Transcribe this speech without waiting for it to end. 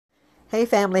Hey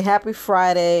family, happy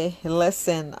Friday.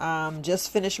 Listen,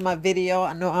 just finished my video.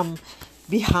 I know I'm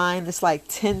behind. It's like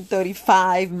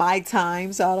 10:35 my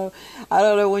time. So I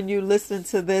don't know when you listen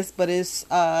to this, but it's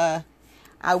I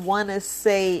want to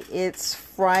say it's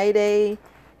Friday,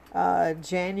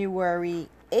 January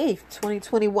 8th,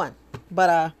 2021.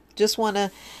 But just want to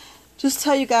just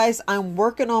tell you guys I'm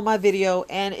working on my video,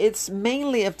 and it's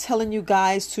mainly of telling you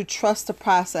guys to trust the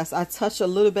process. I touched a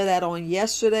little bit of that on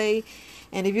yesterday.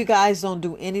 And if you guys don't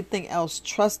do anything else,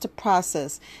 trust the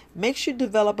process. Make sure you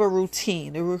develop a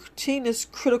routine. The routine is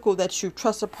critical that you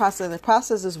trust the process. The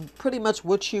process is pretty much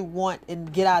what you want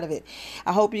and get out of it.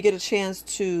 I hope you get a chance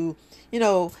to,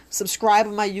 subscribe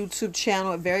to my YouTube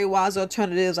channel at Very Wise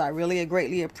Alternatives. I really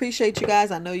greatly appreciate you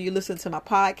guys. I know you listen to my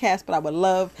podcast, but I would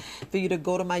love for you to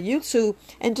go to my YouTube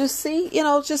and just see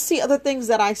other things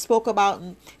that I spoke about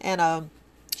and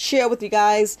share with you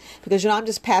guys, because I'm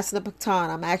just passing the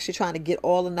baton. I'm actually trying to get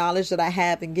all the knowledge that I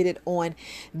have and get it on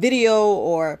video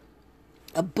or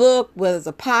a book, whether it's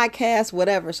a podcast,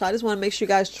 whatever. So I just want to make sure you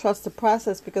guys trust the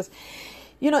process, because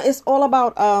it's all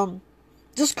about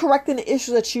just correcting the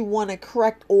issues that you want to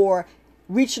correct, or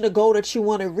reaching a goal that you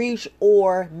want to reach,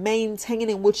 or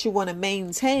maintaining what you want to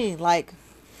maintain. Like,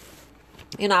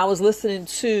 I was listening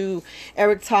to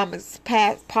Eric Thomas'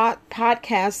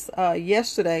 podcast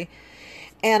yesterday.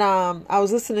 And I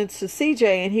was listening to CJ,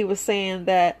 and he was saying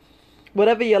that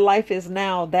whatever your life is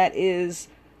now, that's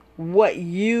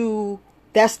the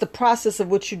process of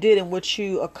what you did and what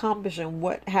you accomplished and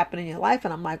what happened in your life.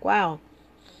 And I'm like, wow.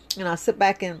 And I sit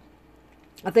back and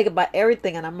I think about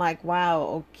everything, and I'm like,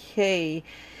 wow, okay.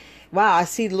 Wow, I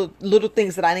see little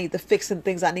things that I need to fix and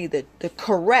things I need to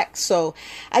correct. So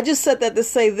I just said that to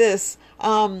say this.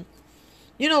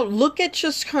 Look at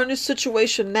your current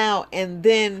situation now, and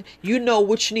then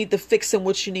what you need to fix and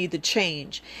what you need to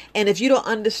change. And if you don't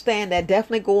understand that,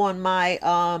 definitely go on my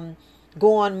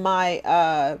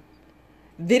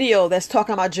video that's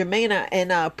talking about Jermaine,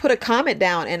 and put a comment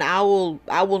down, and I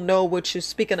will know what you're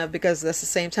speaking of, because that's the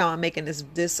same time I'm making this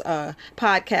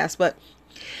podcast. But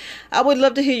I would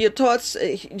love to hear your thoughts.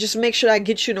 Just make sure I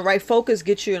get you in the right focus,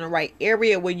 get you in the right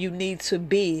area where you need to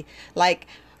be. Like,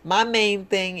 my main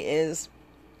thing is,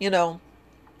 I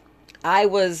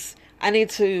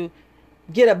need to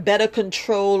get a better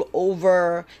control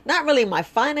over, not really my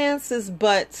finances,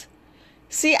 but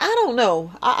see, I don't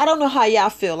know. I don't know how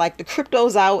y'all feel. Like, the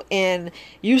crypto's out, and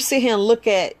you sit here and look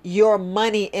at your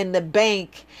money in the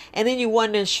bank, and then you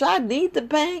wondering, should I need the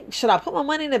bank? Should I put my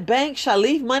money in the bank? Should I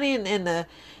leave money in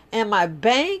my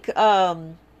bank?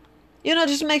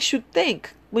 Just makes you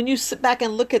think when you sit back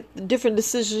and look at the different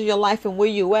decisions in your life and where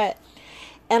you at.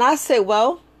 And I say,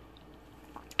 well,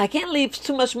 I can't leave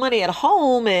too much money at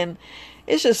home, and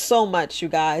it's just so much, you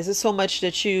guys. It's so much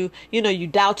that you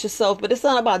doubt yourself, but it's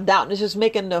not about doubting. It's just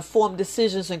making the informed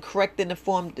decisions and correcting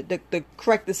the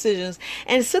correct decisions.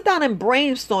 And sit down and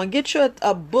brainstorm. Get you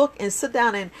a book and sit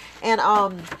down and I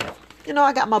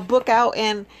got my book out,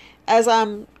 and as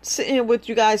I'm sitting here with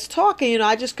you guys talking,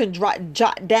 I just can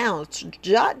jot down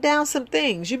some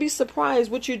things. You'd be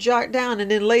surprised what you jot down, and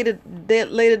then later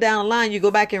down the line, you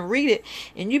go back and read it,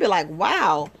 and you be like,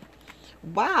 wow,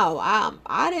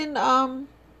 I didn't know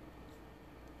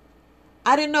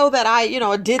that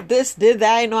I did this, did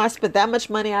that. I spent that much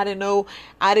money. I didn't know.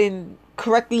 I didn't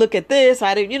correctly look at this.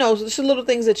 I didn't, just little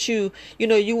things that you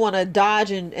want to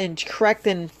dodge and correct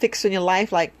and fix in your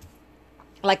life,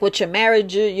 like with your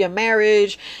marriage, your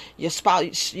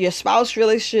spouse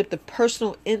relationship, the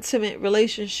personal intimate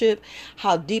relationship,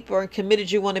 how deeper and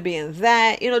committed you want to be in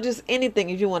that, just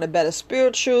anything. If you want a better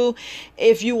spiritual,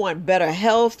 if you want better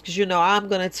health, because I'm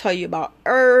going to tell you about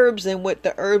herbs and what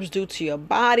the herbs do to your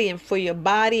body and for your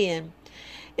body. And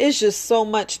it's just so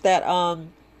much that,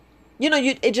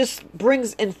 it just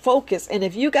brings in focus. And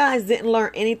if you guys didn't learn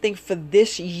anything for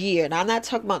this year, and I'm not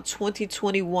talking about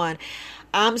 2021,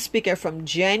 I'm speaking from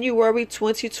January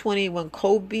 2020, when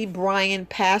Kobe Bryant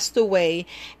passed away,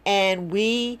 and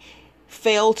we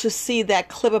failed to see that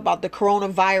clip about the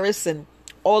coronavirus and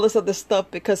all this other stuff,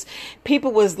 because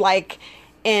people was like,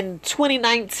 in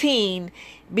 2019,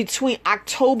 between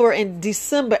October and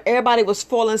December, everybody was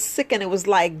falling sick, and it was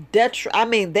like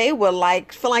they were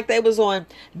like, feel like they was on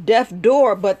death's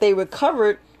door, but they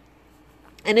recovered.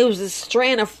 And it was this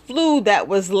strain of flu that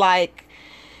was like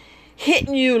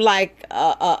hitting you like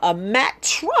a Mack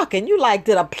truck, and you like,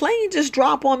 did a plane just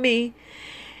drop on me?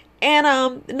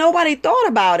 And nobody thought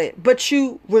about it, but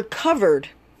you recovered.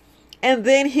 And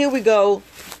then here we go,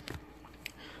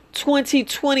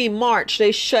 2020 March,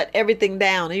 they shut everything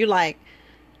down, and you're like,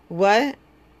 what?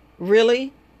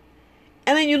 Really?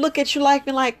 And then you look at your life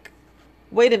and like,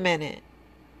 wait a minute,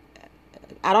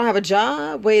 I don't have a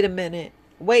job. Wait a minute.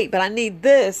 Wait, but I need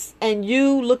this. And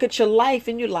you look at your life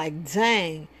and you're like,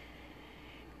 dang,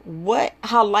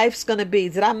 how life's going to be.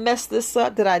 Did I mess this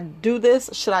up? Did I do this?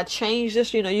 Should I change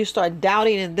this? You know, you start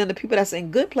doubting, and then the people that's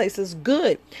in good places,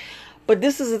 good. But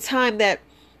this is a time that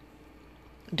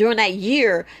during that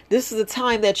year, this is a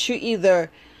time that you either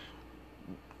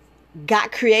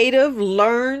got creative,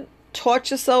 learned, taught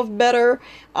yourself better,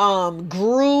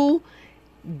 grew,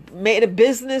 made a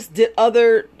business, did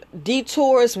other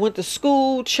detours, went to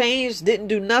school, changed, didn't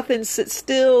do nothing, sit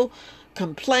still,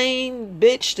 complain,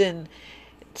 bitched, and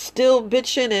still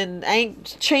bitching and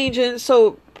ain't changing.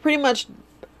 So pretty much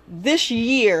this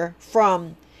year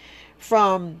from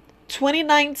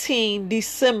 2019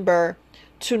 December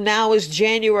to now is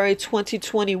January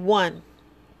 2021.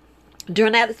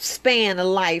 During that span of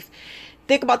life,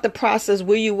 think about the process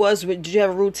where you was with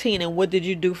your routine and what did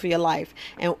you do for your life,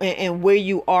 and where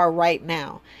you are right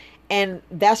now. And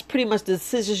that's pretty much the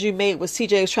decisions you made. What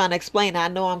CJ was trying to explain. I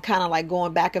know I'm kind of like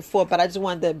going back and forth, but I just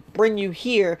wanted to bring you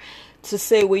here to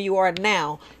say where you are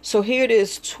now. So here it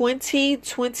is,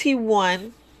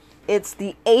 2021. It's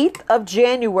the 8th of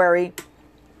January.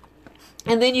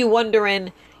 And then you're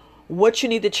wondering what you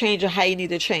need to change or how you need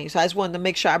to change. So I just wanted to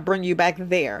make sure I bring you back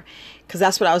there, because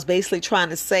that's what I was basically trying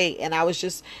to say. And I was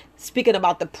just speaking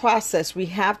about the process. We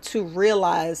have to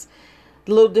realize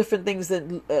little different things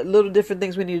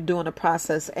we need to do in the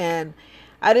process. And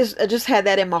I just had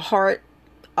that in my heart.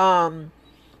 I'm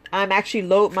actually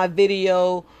loading my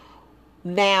video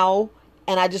now,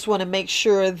 and I just want to make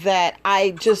sure that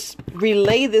I just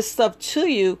relay this stuff to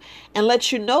you and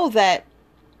let you know that,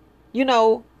 you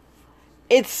know,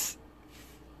 it's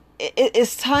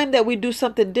time that we do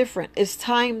something different. It's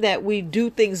time that we do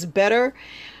things better.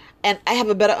 And I have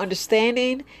a better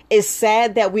understanding. It's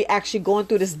sad that we actually going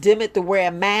through this dimit to wear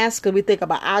a mask, because we think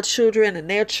about our children and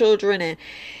their children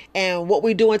and what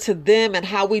we doing to them and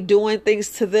how we doing things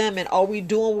to them. And are we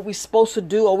doing what we supposed to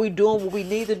do? Are we doing what we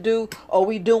need to do? Are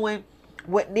we doing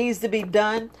what needs to be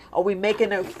done? Are we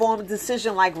making a informed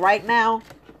decision like right now?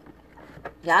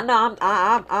 Yeah, I know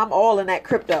I'm all in that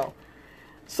crypto.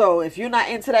 So if you're not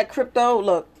into that crypto,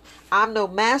 look, I'm not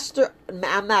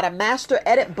a master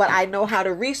at it, but I know how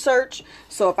to research.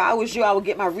 So if I was you, I would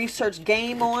get my research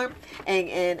game on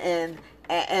and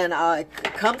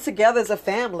come together as a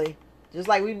family. Just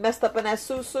like we messed up in that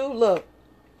susu. Look,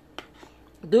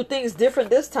 do things different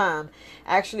this time.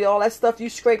 Actually, all that stuff you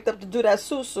scraped up to do that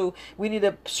susu, we need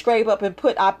to scrape up and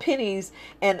put our pennies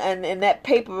and that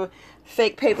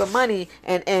fake paper money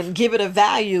and give it a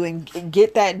value and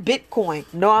get that Bitcoin.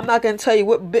 No, I'm not going to tell you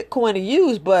what Bitcoin to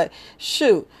use, but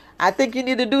shoot, I think you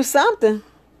need to do something.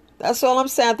 That's all I'm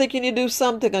saying. I think you need to do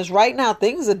something, because right now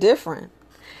things are different.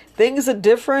 Things are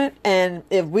different, and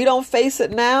if we don't face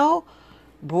it now,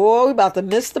 boy, we about to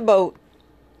miss the boat.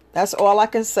 That's all I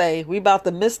can say. We about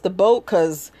to miss the boat,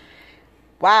 because,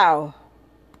 wow,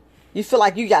 you feel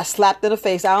like you got slapped in the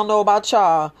face. I don't know about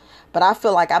y'all, but I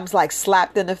feel like I'm like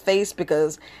slapped in the face,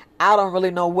 because I don't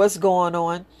really know what's going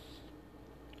on.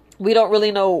 We don't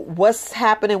really know what's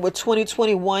happening with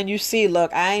 2021. You see,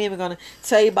 look, I ain't even going to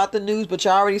tell you about the news, but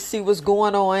you already see what's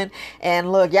going on.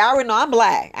 And look, y'all already know I'm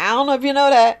black. I don't know if you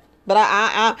know that, but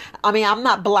I mean, I'm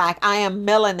not black. I am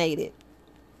melanated.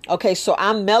 Okay, so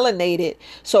I'm melanated.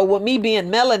 So with me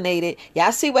being melanated,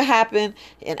 y'all see what happened,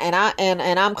 and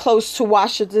I'm close to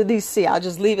Washington D.C. I'll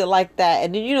just leave it like that.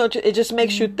 And then, you know, it just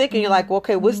makes you think, and you're like,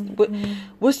 okay,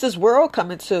 what's this world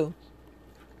coming to?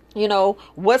 You know,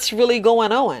 what's really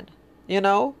going on? You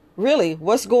know, really,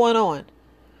 what's going on?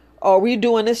 Are we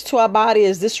doing this to our body?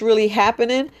 Is this really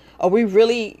happening? Are we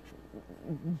really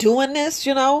doing this?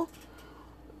 You know,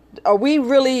 are we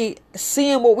really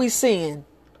seeing what we're seeing?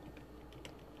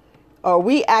 Are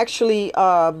we actually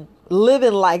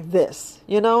living like this?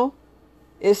 You know,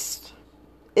 it's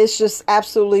just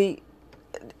absolutely,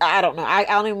 I don't know. I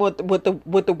don't even know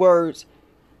what the words.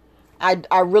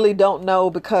 I really don't know,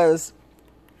 because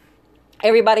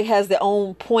everybody has their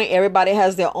own point. Everybody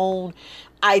has their own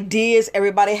ideas.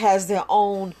 Everybody has their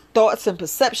own thoughts and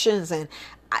perceptions, and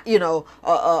you know,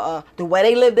 the way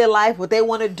they live their life, what they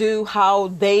want to do, how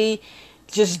they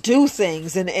just do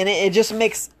things, and it just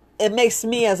makes. It makes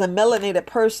me, as a melanated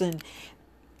person,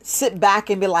 sit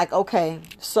back and be like, okay,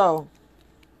 so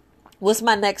what's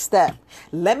my next step?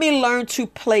 Let me learn to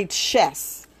play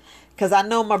chess. Because I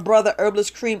know my brother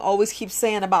Herbalist Cream always keeps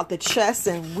saying about the chess,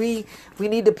 and we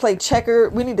need to play checker.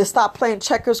 We need to stop playing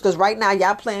checkers, because right now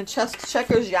y'all playing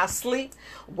checkers. Y'all sleep.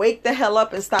 Wake the hell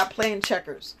up and stop playing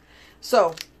checkers.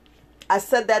 So I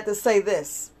said that to say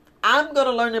this. I'm going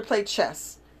to learn to play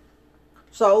chess.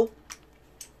 So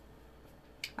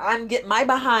I'm getting my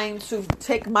behind to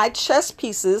take my chess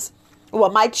pieces, well,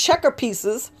 my checker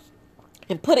pieces,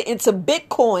 and put it into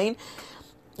Bitcoin.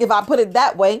 If I put it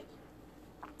that way,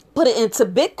 put it into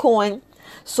Bitcoin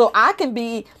so I can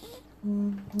be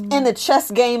in the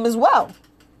chess game as well.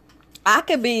 I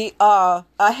could be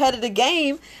ahead of the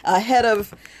game, ahead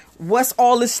of what's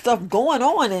all this stuff going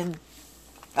on, and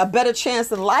a better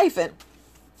chance in life. And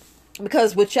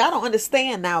because what y'all don't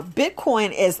understand now,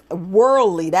 Bitcoin is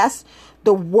worldly. That's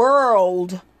the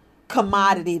world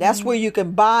commodity. That's where you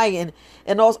can buy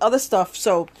and all other stuff.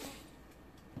 So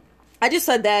I just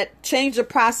said that change the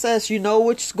process. You know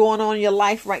what's going on in your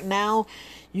life right now.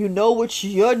 You know what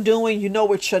you're doing. You know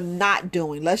what you're not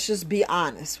doing. Let's just be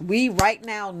honest. We right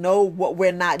now know what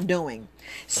we're not doing.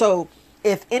 So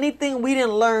if anything we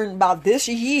didn't learn about this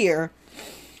year,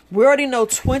 we already know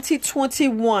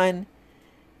 2021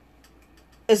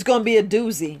 is going to be a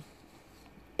doozy.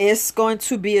 It's going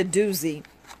to be a doozy.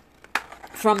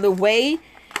 From the way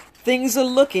things are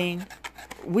looking,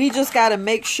 we just got to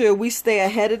make sure we stay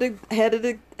ahead of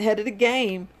the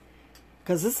game,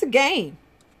 because it's a game.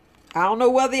 I don't know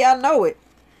whether y'all know it.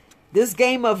 This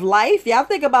game of life, y'all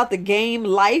think about the game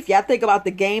life, y'all think about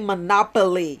the game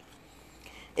Monopoly.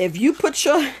 If you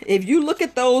look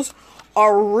at those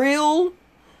are real,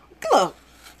 look,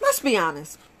 let's be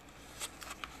honest.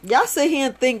 Y'all sit here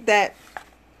and think that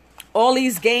all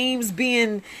these games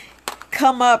being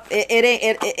come up,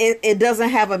 it doesn't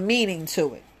have a meaning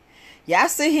to it. Y'all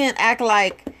sit here and act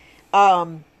like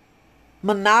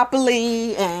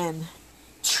Monopoly and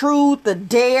Truth or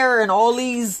Dare and all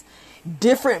these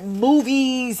different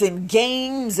movies and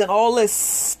games and all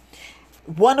this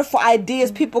wonderful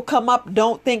ideas people come up,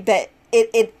 don't think that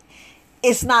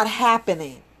it's not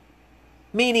happening.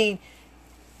 Meaning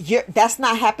that's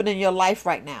not happening in your life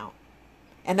right now.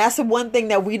 And that's the one thing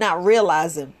that we're not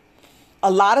realizing. A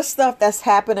lot of stuff that's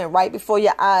happening right before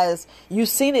your eyes, you've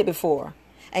seen it before.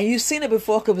 And you've seen it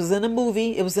before because it was in a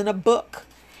movie, it was in a book.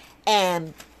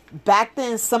 And back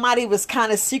then, somebody was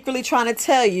kind of secretly trying to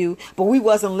tell you, but we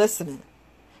wasn't listening.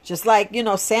 Just like,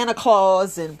 Santa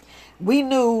Claus. And we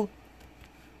knew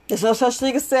there's no such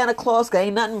thing as Santa Claus, because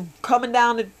ain't nothing coming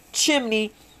down the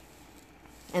chimney.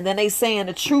 And then they saying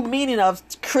the true meaning of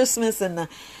Christmas and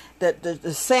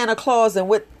the Santa Claus and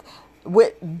what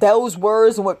those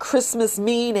words and what Christmas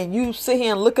mean. And you sit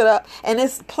here and look it up. And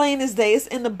it's plain as day. It's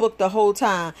in the book the whole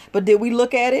time. But did we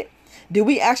look at it? Did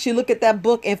we actually look at that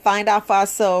book and find out for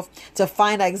ourselves to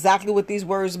find out exactly what these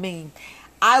words mean?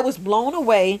 I was blown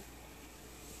away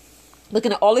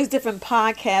looking at all these different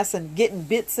podcasts and getting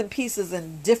bits and pieces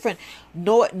and different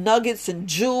nuggets and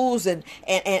jewels and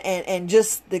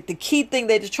just the key thing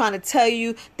they're just trying to tell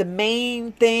you, the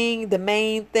main thing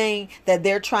that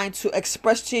they're trying to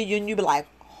express to you, and you be like,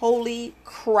 holy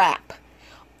crap.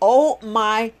 Oh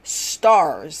my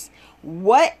stars.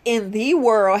 What in the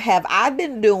world have I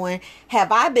been doing?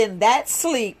 Have I been that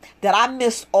sleep that I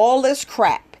missed all this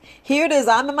crap? Here it is.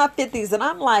 I'm in my 50s and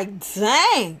I'm like,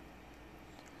 dang.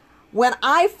 When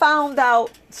I found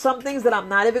out some things that I'm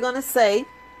not even going to say,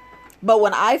 but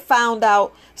when I found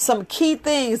out some key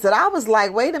things that I was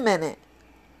like, wait a minute.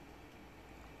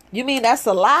 You mean that's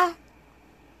a lie?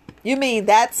 You mean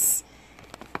that's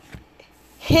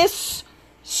his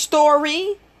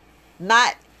story,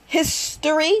 not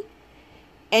history?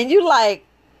 And you like,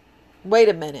 wait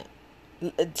a minute.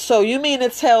 So you mean to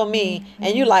tell me,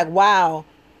 and you like, wow,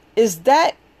 is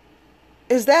that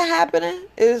happening?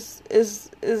 Is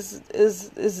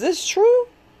this true?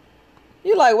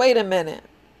 You like, wait a minute.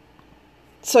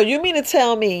 So you mean to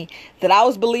tell me that I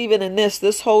was believing in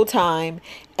this whole time,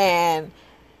 and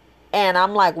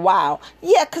I'm like, wow.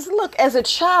 Yeah, because look, as a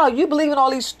child, you believe in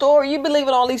all these stories, you believe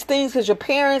in all these things because your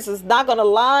parents is not going to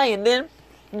lie, and then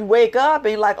you wake up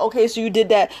and you're like, okay, so you did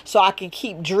that so I can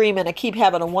keep dreaming and keep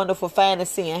having a wonderful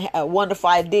fantasy and a wonderful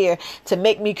idea to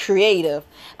make me creative.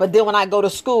 But then when I go to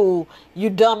school, you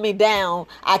dumb me down.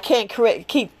 I can't think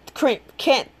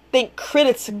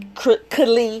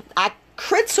critically. I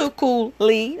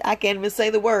can't even say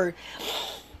the word.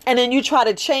 And then you try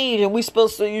to change, and you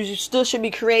still should be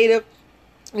creative.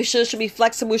 We should be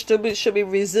flexible. We should be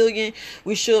resilient.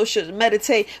 We should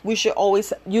meditate. We should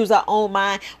always use our own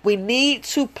mind. We need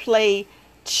to play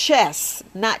chess,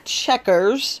 not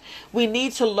checkers. We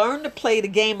need to learn to play the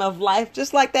game of life,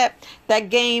 just like that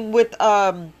game with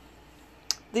the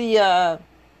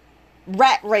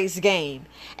rat race game.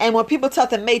 And when people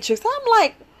talk the Matrix, I'm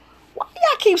like, why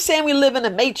y'all keep saying we live in a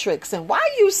Matrix? And why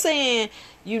are you saying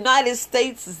United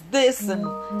States is this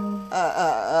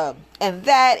and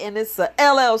that, and it's a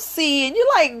LLC, and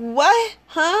you're like, what?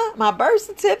 Huh? My birth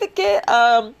certificate?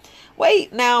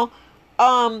 Wait, now,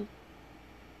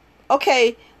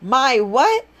 okay, my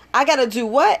what? I got to do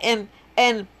what?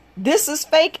 And this is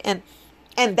fake, and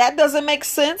that doesn't make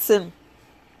sense. And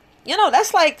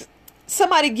that's like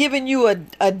somebody giving you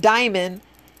a diamond,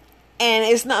 and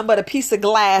it's nothing but a piece of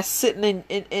glass sitting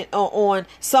on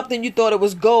something you thought it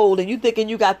was gold, and you thinking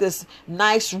you got this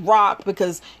nice rock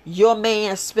because your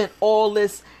man spent all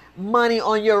this money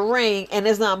on your ring, and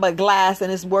it's nothing but glass,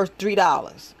 and it's worth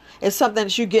 $3. It's something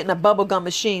that you get in a bubblegum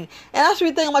machine. And that's what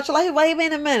you think about your life.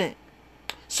 Wait a minute.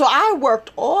 So I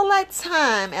worked all that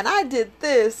time, and I did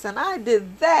this, and I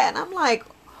did that. And I'm like,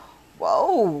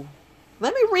 whoa,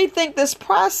 let me rethink this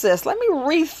process. Let me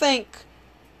rethink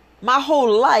my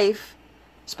whole life,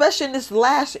 especially in this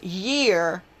last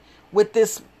year with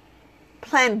this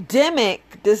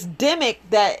pandemic, this demic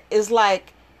that is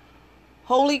like,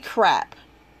 holy crap.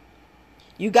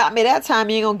 You got me that time,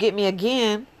 you ain't gonna get me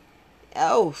again.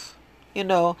 Oh,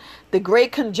 the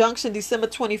great conjunction, December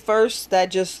 21st,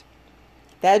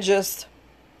 that just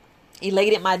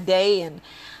elated my day, and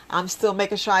I'm still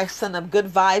making sure I send up good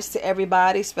vibes to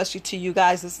everybody, especially to you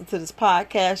guys listening to this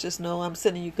podcast. Just know I'm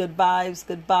sending you good vibes,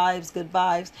 good vibes, good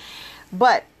vibes.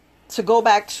 But to go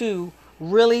back to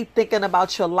really thinking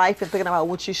about your life and thinking about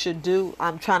what you should do,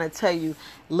 I'm trying to tell you,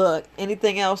 look,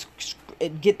 anything else,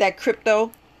 get that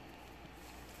crypto.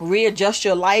 Readjust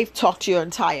your life, talk to your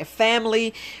entire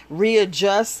family,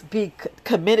 readjust, be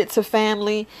committed to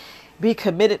family, be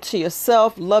committed to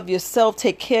yourself, love yourself,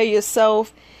 take care of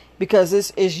yourself, because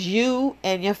this is you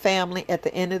and your family at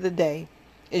the end of the day.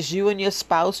 It's you and your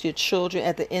spouse, your children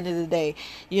at the end of the day.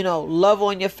 Love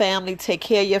on your family, take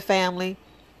care of your family,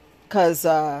 because,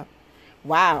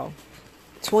 wow,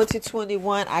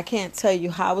 2021, I can't tell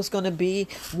you how it's going to be,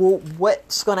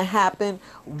 what's going to happen,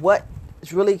 what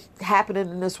is really happening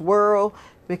in this world,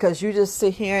 because you just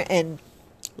sit here and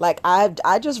like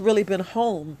I just really been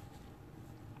home.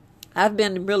 I've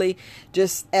been really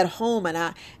just at home,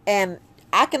 and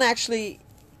I can actually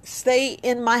stay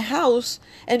in my house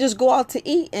and just go out to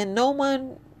eat, and no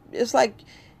one, it's like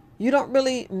you don't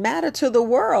really matter to the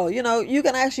world. You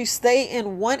can actually stay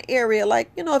in one area, like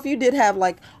if you did have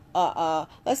like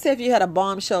let's say if you had a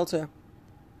bomb shelter,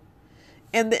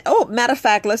 and matter of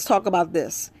fact, let's talk about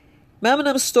this. Remember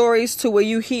them stories to where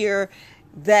you hear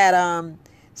that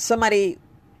somebody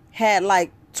had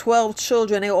like 12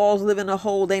 children, they all live in a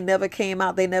hole, they never came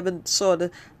out, they never saw the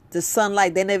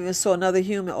sunlight, they never even saw another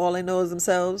human, all they know is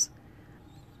themselves.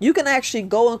 You can actually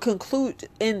go and conclude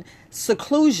in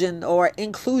seclusion or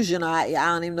inclusion, I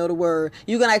don't even know the word.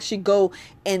 You can actually go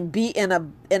and be in a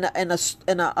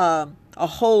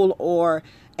hole,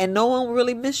 and no one will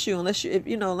really miss you unless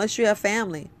you have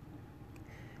family.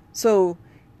 So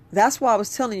that's why I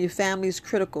was telling you, family is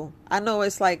critical. I know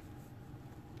it's like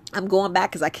I'm going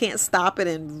back because I can't stop it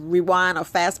and rewind or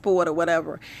fast forward or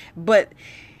whatever. But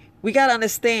we got to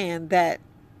understand that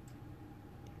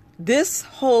this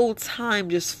whole time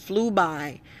just flew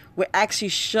by. We're actually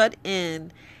shut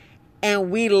in,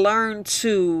 and we learn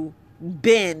to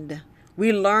bend.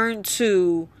 We learn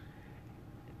to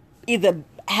either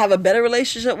have a better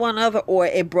relationship with one another, or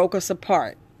it broke us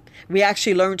apart. We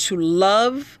actually learn to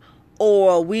love,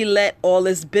 or we let all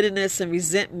this bitterness and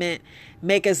resentment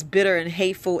make us bitter and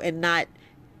hateful, and not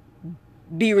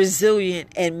be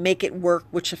resilient and make it work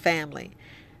with your family.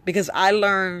 Because I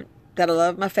learned that I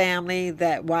love my family,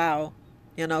 that wow,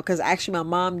 because actually my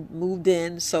mom moved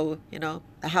in, so the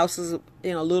house is a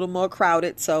little more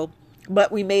crowded, so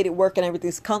but we made it work and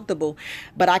everything's comfortable.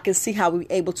 But I can see how we were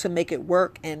able to make it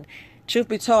work. And truth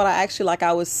be told, I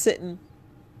was sitting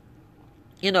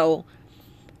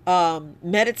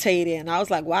meditating, and I was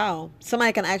like, wow,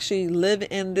 somebody can actually live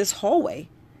in this hallway.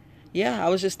 Yeah, I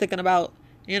was just thinking about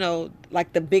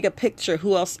like the bigger picture,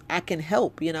 who else I can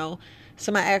help.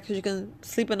 Somebody actually can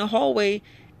sleep in the hallway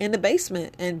in the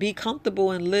basement and be comfortable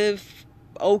and live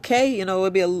okay.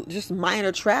 It'd be just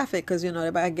minor traffic because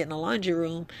everybody get in a laundry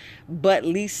room, but at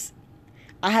least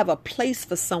I have a place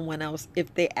for someone else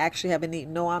if they actually have a need.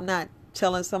 No, I'm not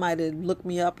telling somebody to look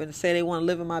me up and say they want to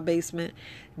live in my basement.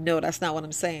 No, that's not what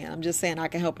I'm saying. I'm just saying I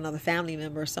can help another family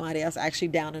member or somebody else actually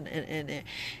down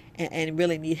and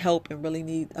really need help and really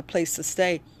need a place to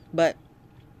stay. But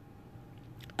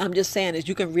I'm just saying is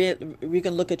you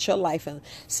can look at your life and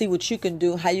see what you can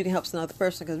do, how you can help another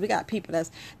person, because we got people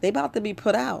they about to be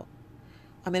put out.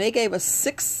 I mean, they gave us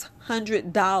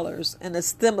 $600 in a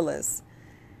stimulus,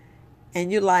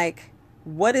 and you're like,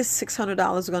 what is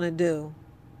 $600 going to do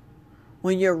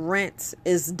when your rent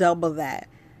is double that?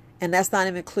 And that's not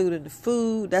even including the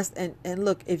food. And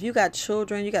look, if you got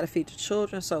children, you got to feed your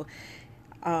children. So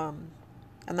I'm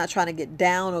not trying to get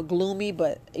down or gloomy,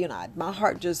 but my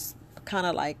heart just kind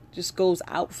of like just goes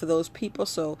out for those people.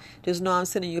 So just know I'm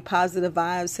sending you positive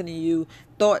vibes, sending you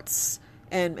thoughts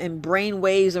and brain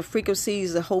waves and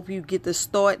frequencies to hope you get this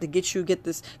thought, to get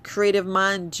this creative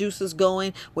mind juices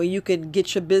going where you can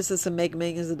get your business and make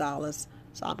millions of dollars.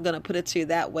 So I'm going to put it to you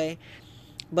that way.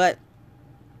 But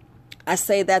I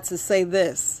say that to say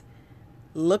this.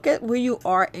 Look at where you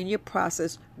are in your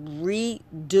process.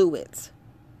 Redo it.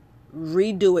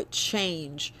 Redo it.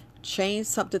 Change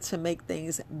something to make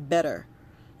things better.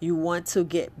 You want to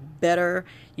get better.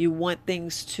 You want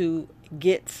things to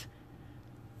get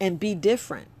and be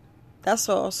different. That's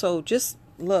all. So just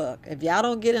look, if y'all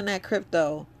don't get in that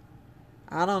crypto,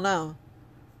 I don't know.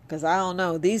 Because I don't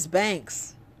know. These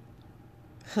banks,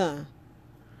 and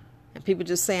people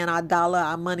just saying our dollar,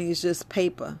 our money is just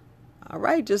paper. All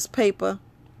right, just paper.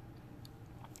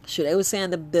 Shoot, they were saying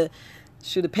the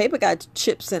paper got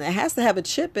chips in it. It has to have a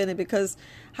chip in it, because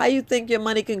how you think your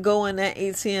money can go in that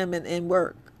ATM and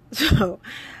work? So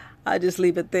I just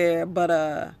leave it there.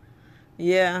 But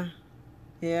yeah,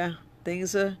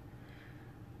 things are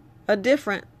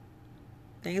different.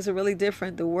 Things are really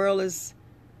different. The world is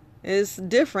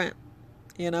different.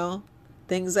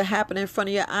 Things are happening in front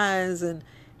of your eyes, and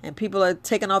people are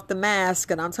taking off the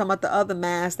mask. And I'm talking about the other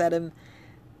mask,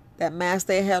 that mask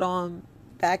they had on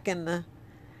back in the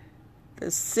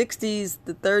 60s,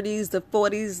 the 30s, the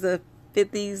 40s, the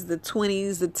 50s, the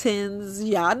 20s, the 10s.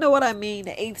 Yeah, I know what I mean.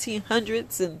 The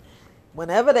 1800s, and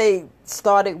whenever they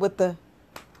started with the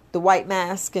white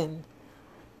mask, and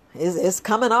it's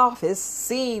coming off. It's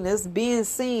seen. It's being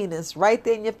seen. It's right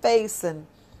there in your face. And,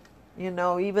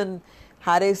 even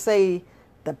how they say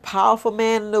the powerful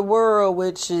man in the world,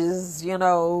 which is,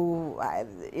 I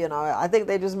think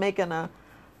they're just making a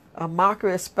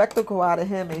mockery, a spectacle out of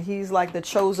him, and he's like the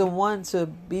chosen one to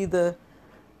be the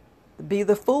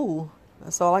fool.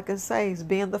 That's all I can say. He's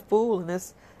being the fool, and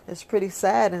it's pretty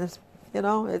sad, and it's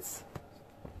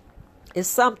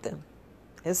something.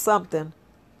 It's something,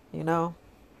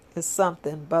 It's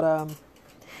something. But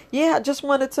yeah, I just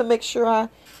wanted to make sure I,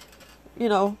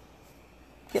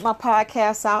 get my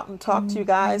podcast out and talk to you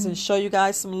guys and show you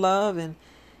guys some love,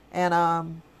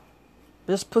 and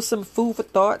just put some food for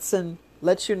thoughts and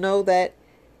let you know that,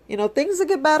 things will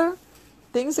get better.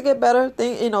 Things will get better.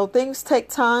 Things take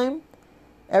time.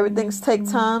 Everything's take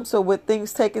time. So with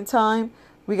things taking time,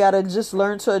 we got to just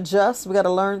learn to adjust. We got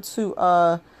to learn to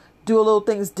do a little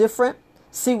things different.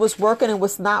 See what's working and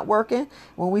what's not working.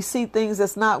 When we see things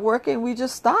that's not working, we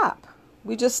just stop.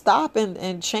 We just stop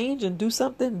and change and do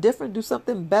something different, do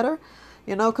something better,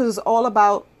 because it's all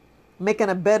about making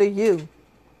a better you.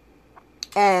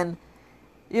 And,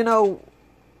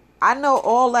 I know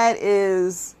all that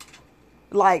is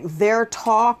like their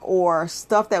talk or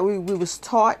stuff that we was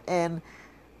taught,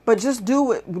 but just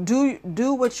do it.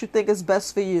 Do what you think is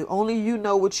best for you. Only you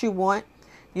know what you want.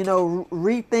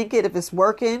 Rethink it. If it's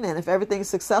working and if everything's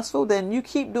successful, then you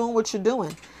keep doing what you're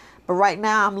doing. But right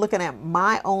now I'm looking at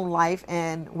my own life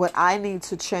and what I need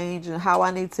to change and how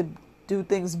I need to do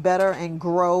things better and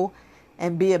grow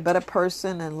and be a better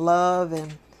person and love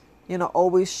and,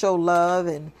 always show love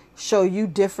and show you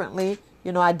differently.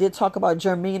 I did talk about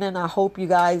Germina, and I hope you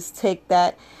guys take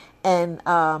that and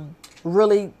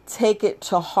really take it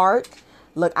to heart.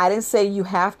 Look, I didn't say you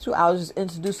have to. I was just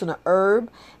introducing an herb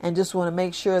and just want to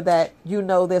make sure that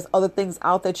there's other things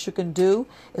out that you can do.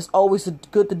 It's always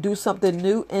good to do something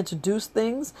new, introduce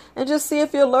things, and just see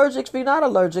if you're allergic, if you're not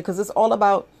allergic, because it's all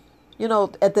about,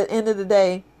 at the end of the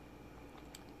day,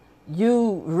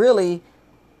 you really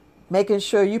making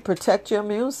sure you protect your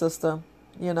immune system,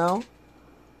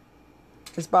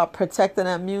 It's about protecting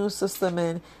that immune system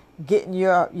and getting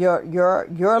your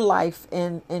life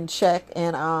in check,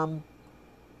 and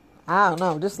I don't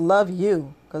know, just love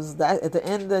you, because that at the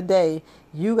end of the day,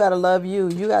 you gotta love you.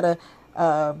 You gotta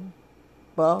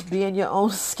be in your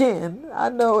own skin. I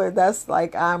know that's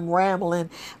like I'm rambling,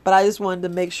 but I just wanted to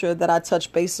make sure that I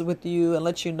touch bases with you and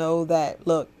let you know that,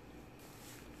 look,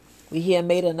 we here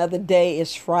made another day.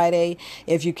 It's Friday.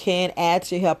 If you can, add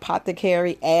to your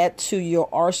apothecary, add to your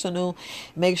arsenal.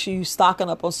 Make sure you stocking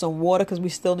up on some water, because we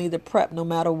still need to prep no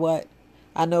matter what.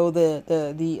 I know the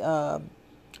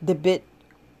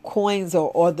Bitcoins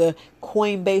or the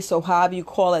Coinbase, or however you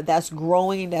call it, that's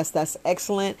growing. That's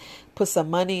excellent. Put some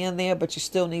money in there, but you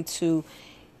still need to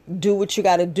do what you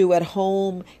got to do at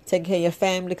home, take care of your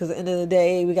family, because at the end of the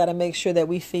day, we got to make sure that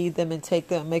we feed them and take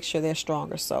them and make sure they're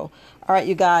stronger. So, all right,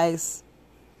 you guys,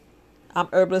 I'm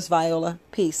Herbalist Viola.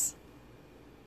 Peace.